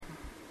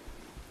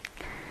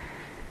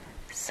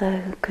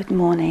So, good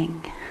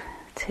morning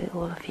to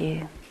all of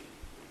you.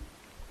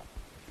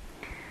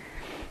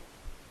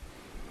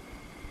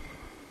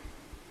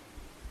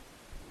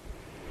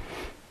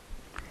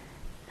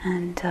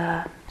 And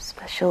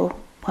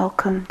special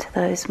welcome to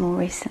those more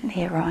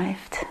recently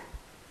arrived.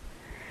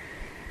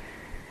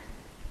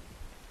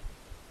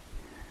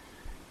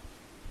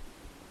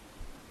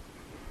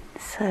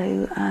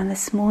 So,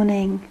 this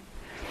morning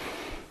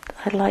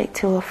I'd like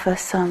to offer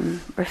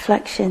some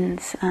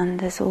reflections,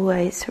 and as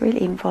always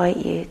really invite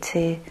you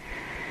to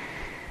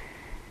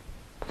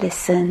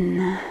listen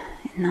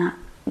in that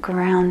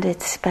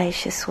grounded,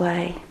 spacious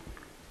way,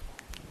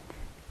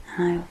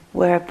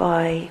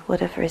 whereby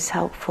whatever is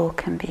helpful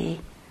can be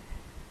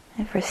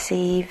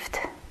received,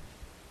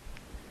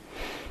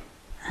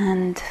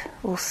 and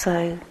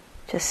also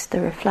just the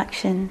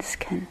reflections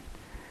can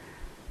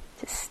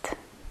just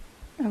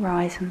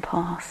arise and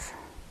pass.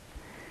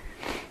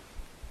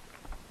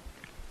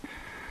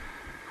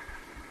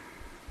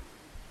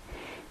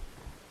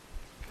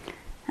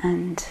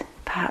 And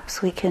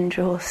perhaps we can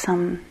draw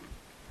some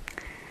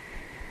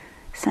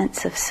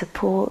sense of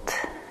support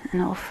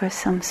and offer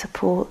some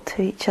support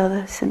to each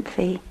other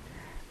simply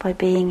by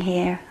being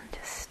here,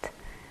 just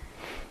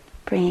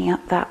bringing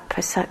up that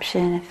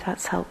perception, if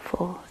that's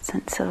helpful, a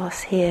sense of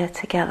us here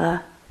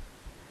together,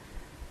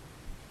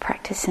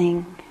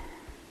 practicing,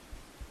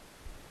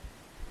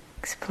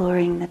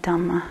 exploring the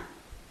Dhamma.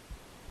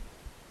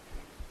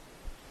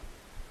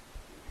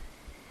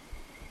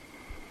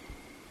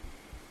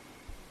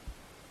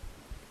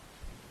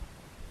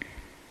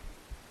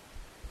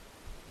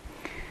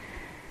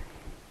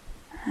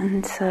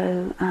 And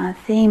so a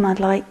theme I'd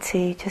like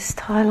to just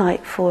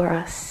highlight for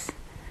us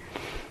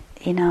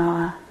in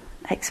our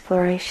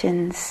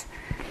explorations,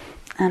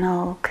 and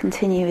I'll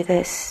continue with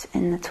this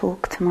in the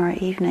talk tomorrow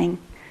evening,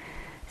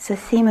 is the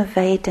theme of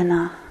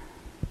Vedana,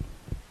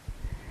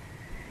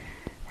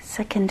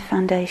 second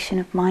foundation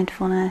of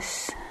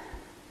mindfulness,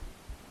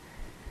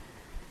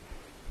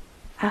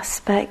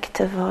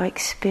 aspect of our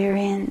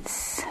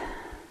experience,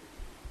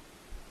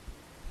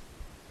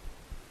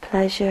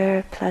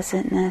 pleasure,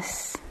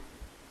 pleasantness,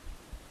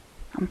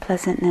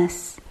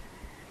 unpleasantness,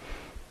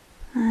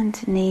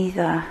 and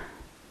neither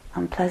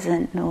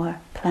unpleasant nor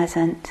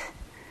pleasant,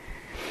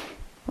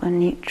 or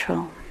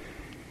neutral.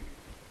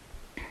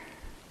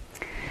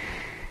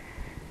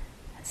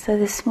 So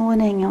this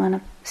morning I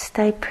want to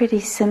stay pretty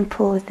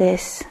simple with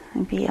this,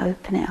 maybe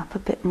open it up a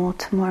bit more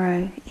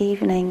tomorrow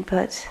evening,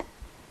 but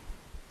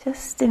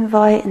just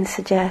invite and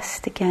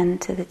suggest again,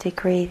 to the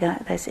degree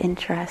that there's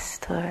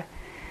interest or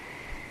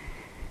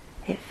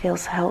it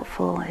feels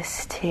helpful,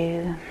 is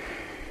to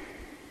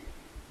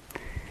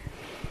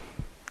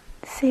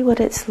see what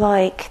it's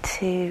like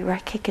to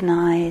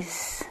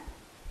recognize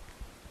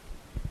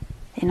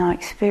in our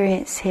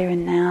experience here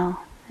and now,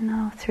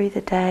 through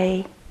the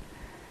day,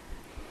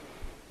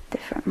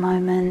 different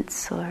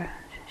moments or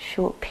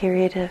short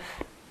period of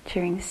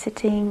during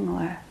sitting,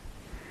 or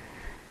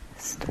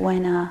just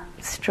when a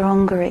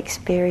stronger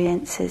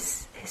experience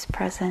is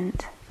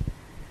present.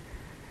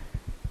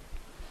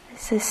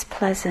 Is this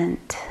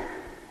pleasant?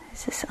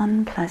 Is this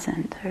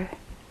unpleasant? Or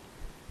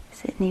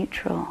is it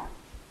neutral?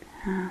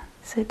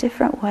 So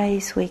different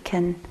ways we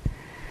can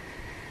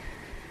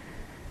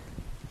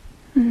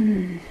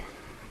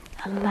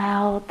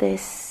allow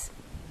this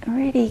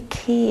really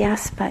key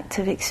aspect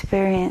of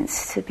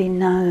experience to be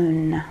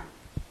known.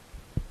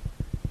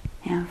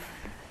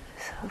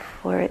 So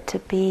for it to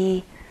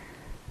be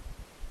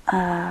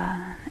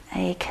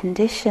a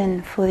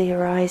condition for the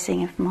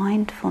arising of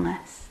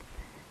mindfulness,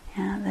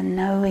 the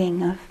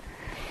knowing of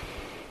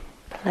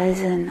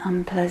pleasant,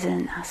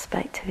 unpleasant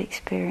aspect of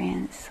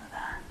experience.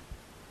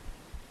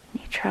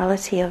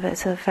 Neutrality of it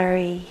is a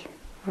very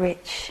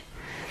rich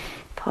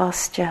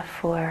pasture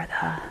for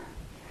the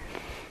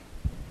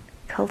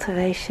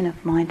cultivation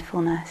of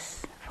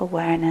mindfulness, of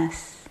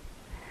awareness.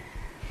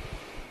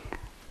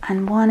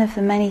 And one of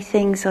the many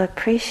things I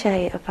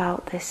appreciate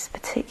about this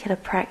particular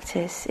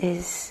practice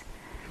is,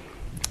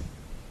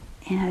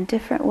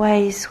 different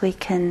ways we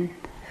can,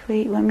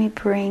 when we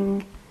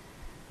bring,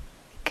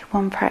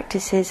 one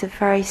practice is a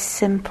very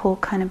simple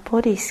kind of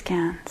body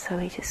scan, so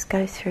we just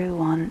go through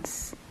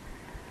once,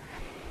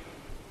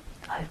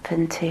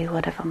 open to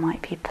whatever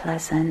might be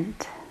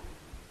pleasant,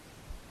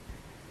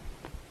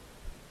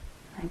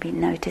 maybe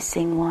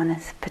noticing one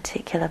as a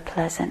particular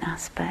pleasant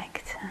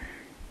aspect,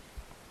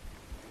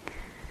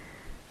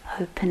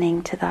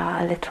 opening to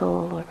that a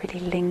little, or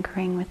really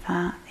lingering with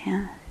that,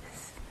 and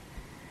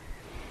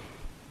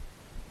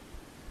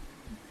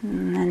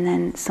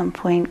then at some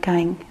point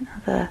going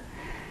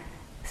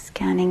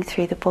scanning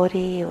through the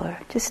body, or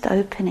just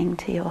opening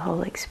to your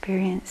whole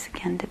experience,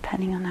 again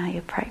depending on how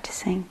you're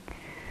practicing.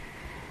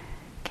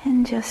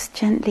 And just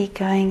gently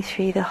going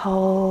through the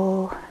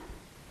whole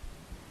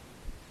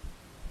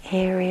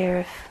area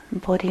of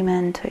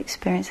embodiment or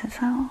experience, and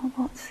so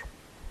what's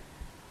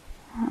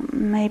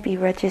maybe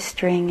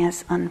registering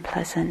as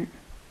unpleasant,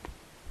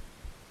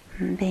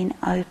 and being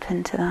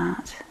open to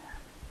that.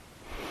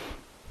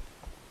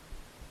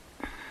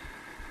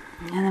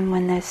 And then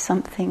when there's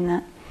something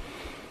that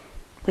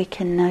we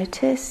can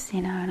notice,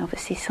 and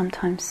obviously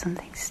sometimes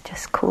something's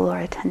just call our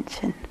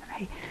attention,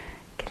 right?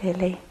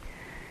 Clearly.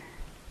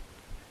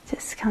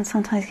 Just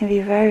sometimes can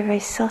be very, very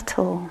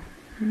subtle.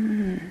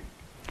 And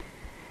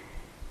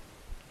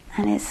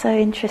it's so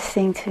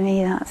interesting to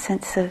me, that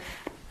sense of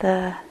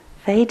the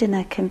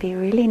Vedana can be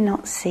really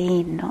not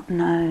seen, not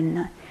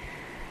known.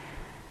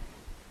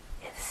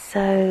 It's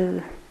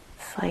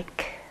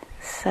like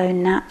so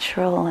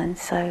natural and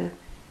so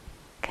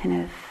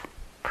kind of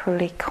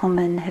probably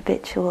common,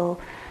 habitual,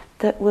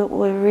 that what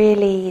we're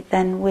really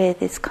then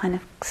with is kind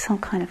of some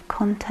kind of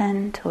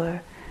content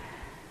or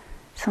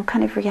some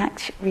kind of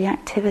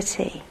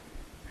reactivity,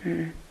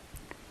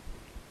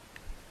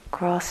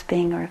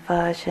 grasping or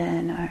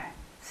aversion, or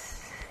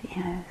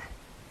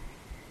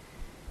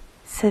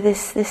So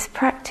this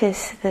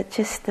practice, that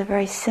just the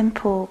very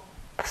simple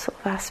sort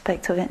of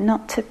aspect of it,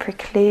 not to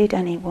preclude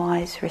any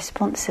wise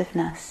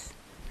responsiveness,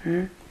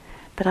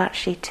 but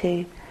actually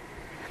to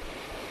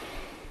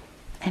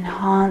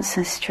enhance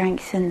and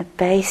strengthen the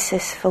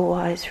basis for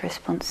wise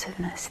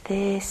responsiveness.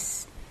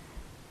 This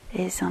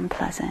is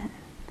unpleasant.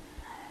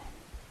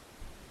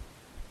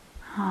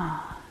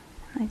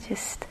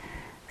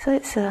 So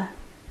it's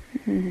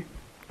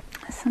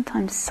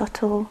sometimes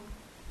subtle,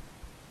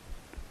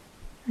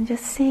 and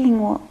just seeing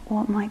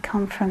what might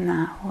come from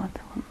that,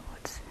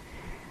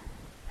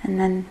 and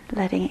then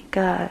letting it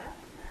go.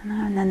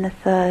 And then the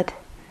third,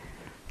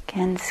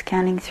 again,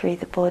 scanning through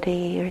the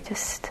body, or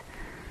just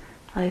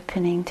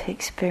opening to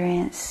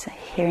experience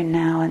here and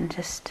now, and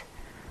just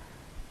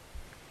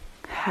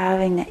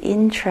having the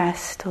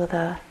interest or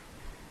the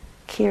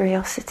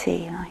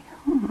curiosity, like,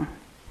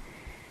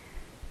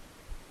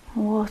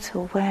 what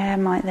or where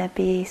might there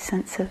be a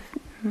sense of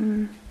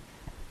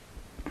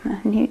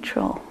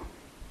neutral,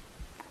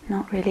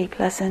 not really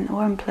pleasant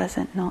or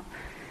unpleasant, not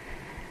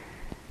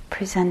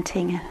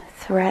presenting a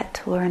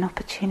threat or an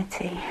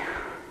opportunity.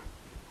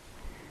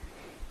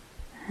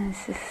 And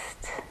it's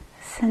just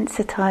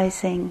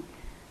sensitizing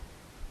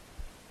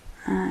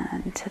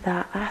to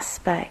that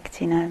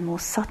aspect, more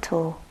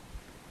subtle.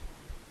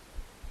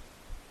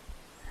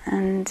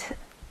 And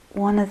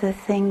one of the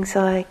things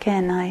I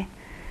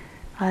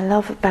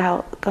love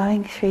about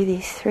going through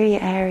these three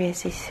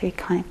areas, these three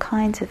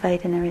kinds of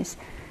Vedana, is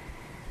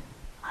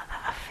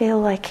I feel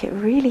like it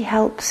really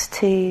helps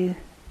to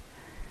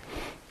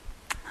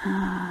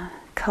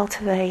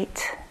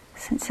cultivate a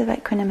sense of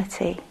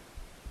equanimity.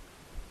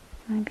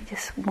 Maybe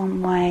just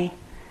one way,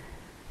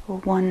 or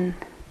one,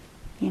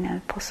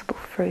 possible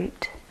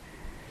fruit.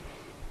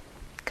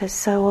 Because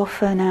so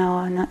often in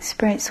our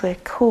experience we're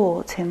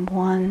caught in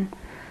one,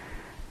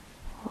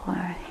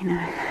 or,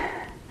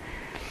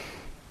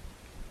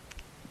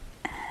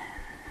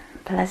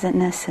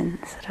 pleasantness and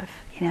sort of,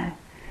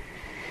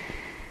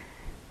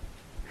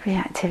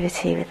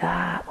 reactivity with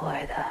that, or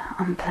the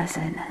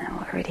unpleasant, and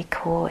we're really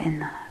caught in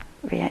the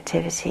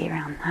reactivity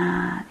around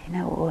that,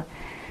 or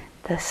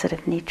the sort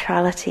of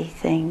neutrality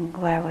thing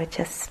where we're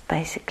just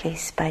basically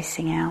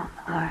spacing out,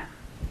 or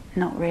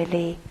not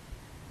really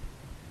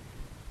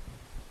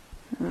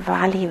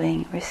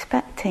valuing,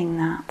 respecting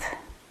that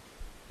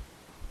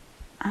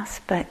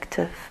aspect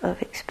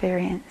of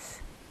experience.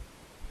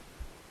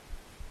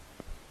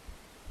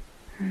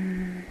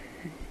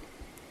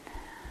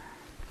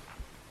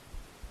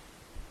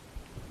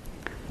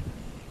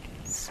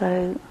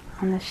 So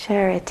I'm going to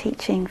share a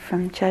teaching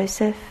from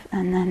Joseph,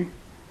 and then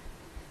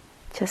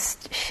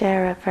just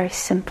share a very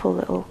simple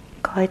little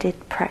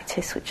guided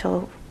practice which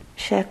I'll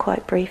share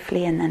quite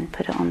briefly, and then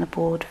put it on the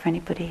board for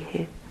anybody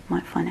who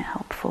might find it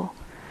helpful.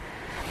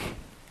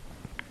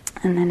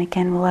 And then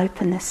again we'll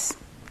open this,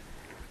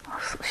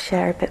 I'll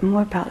share a bit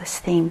more about this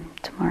theme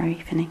tomorrow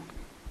evening.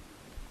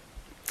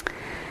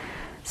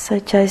 So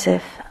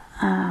Joseph,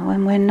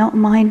 when we're not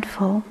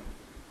mindful,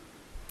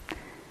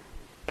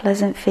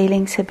 pleasant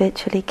feelings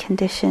habitually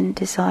condition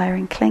desire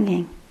and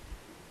clinging.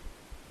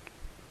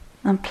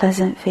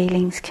 Unpleasant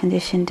feelings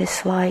condition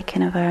dislike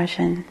and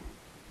aversion.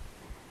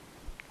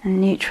 And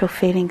neutral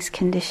feelings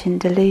condition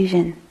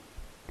delusion.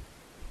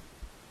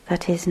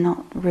 That is,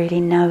 not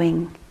really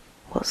knowing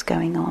what's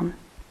going on.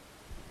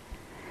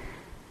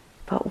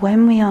 But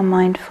when we are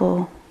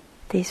mindful,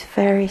 these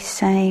very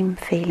same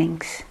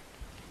feelings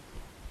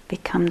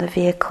become the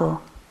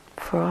vehicle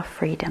for our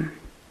freedom.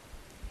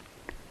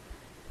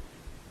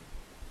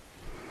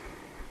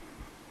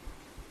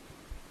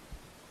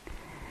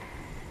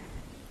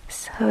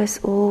 So as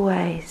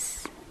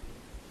always,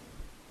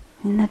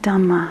 in the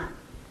Dhamma,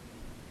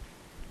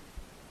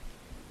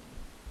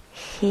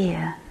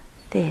 here,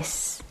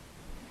 this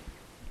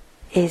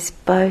is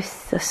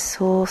both the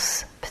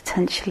source,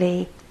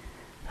 potentially,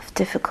 of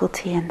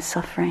difficulty and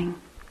suffering,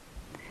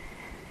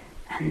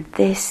 and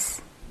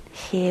this,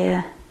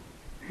 here,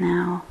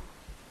 now,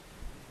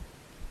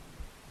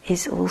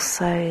 is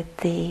also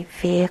the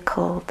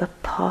vehicle, the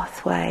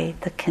pathway,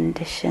 the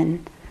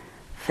condition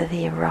for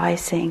the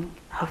arising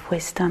of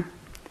wisdom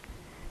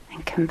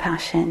and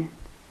compassion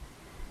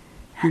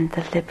and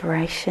the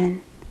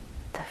liberation,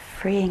 the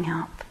freeing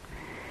up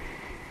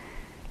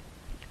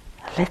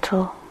a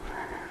little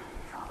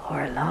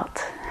or a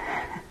lot.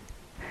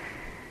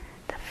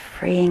 The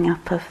freeing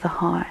up of the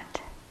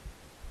heart.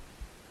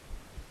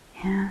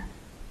 Yeah,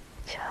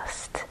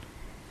 just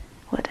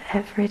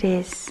whatever it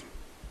is,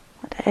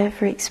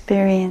 whatever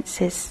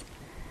experience is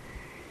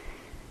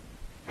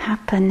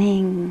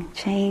happening,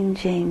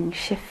 changing,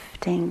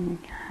 shifting,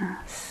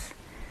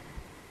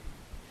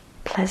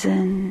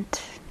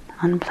 pleasant,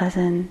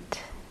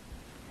 unpleasant,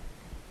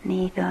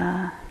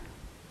 neither,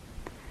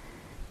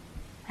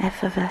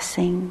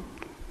 effervescing,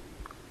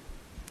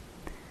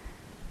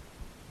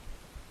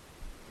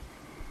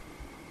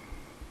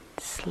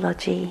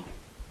 sludgy,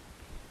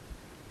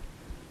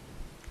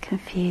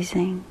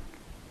 confusing,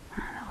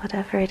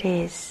 whatever it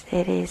is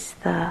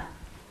the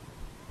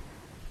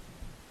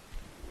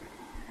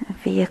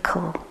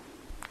vehicle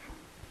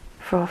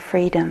for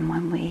freedom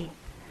when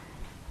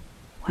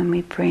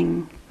we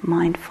bring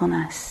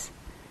mindfulness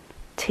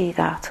to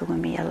that, or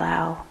when we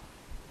allow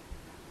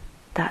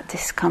that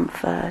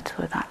discomfort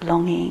or that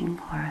longing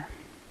or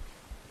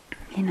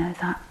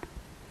that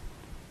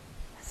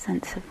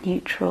sense of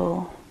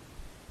neutral,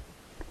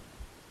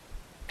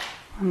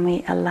 when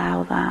we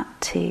allow that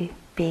to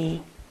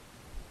be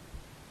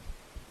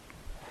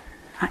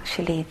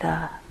actually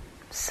the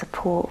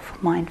support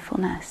for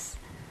mindfulness,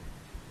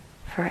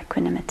 for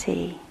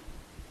equanimity,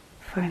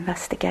 for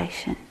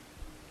investigation.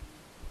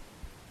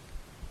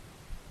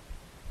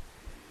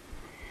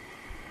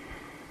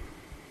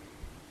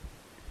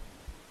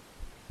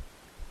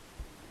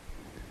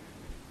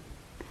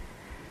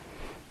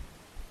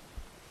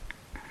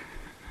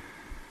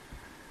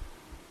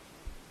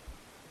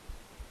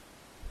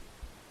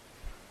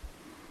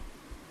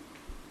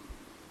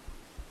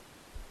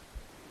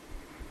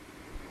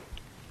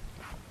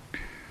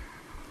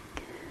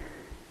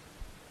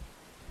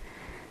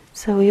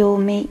 So we all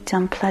meet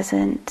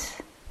unpleasant,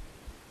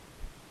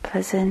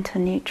 pleasant or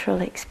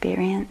neutral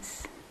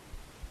experience.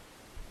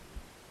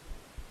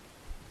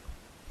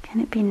 Can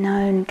it be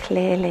known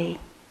clearly?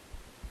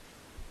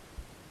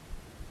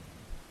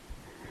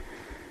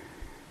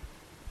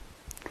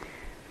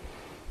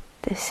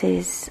 This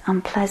is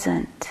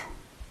unpleasant,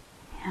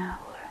 or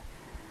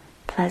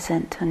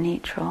pleasant or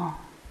neutral.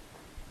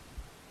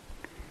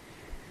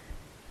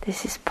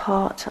 This is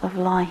part of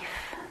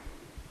life.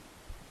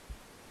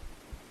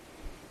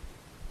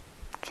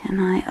 Can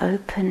I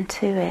open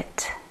to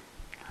it,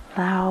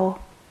 allow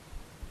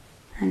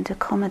and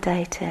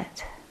accommodate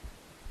it?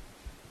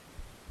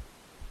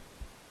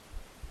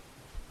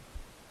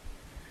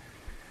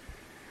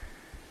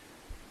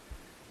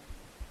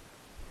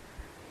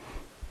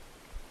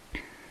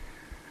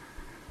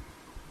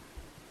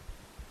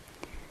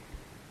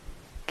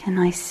 Can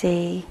I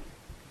see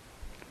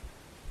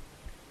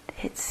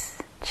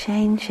its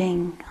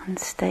changing,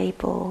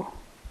 unstable,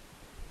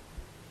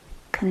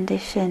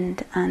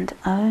 conditioned and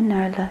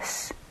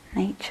ownerless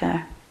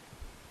nature?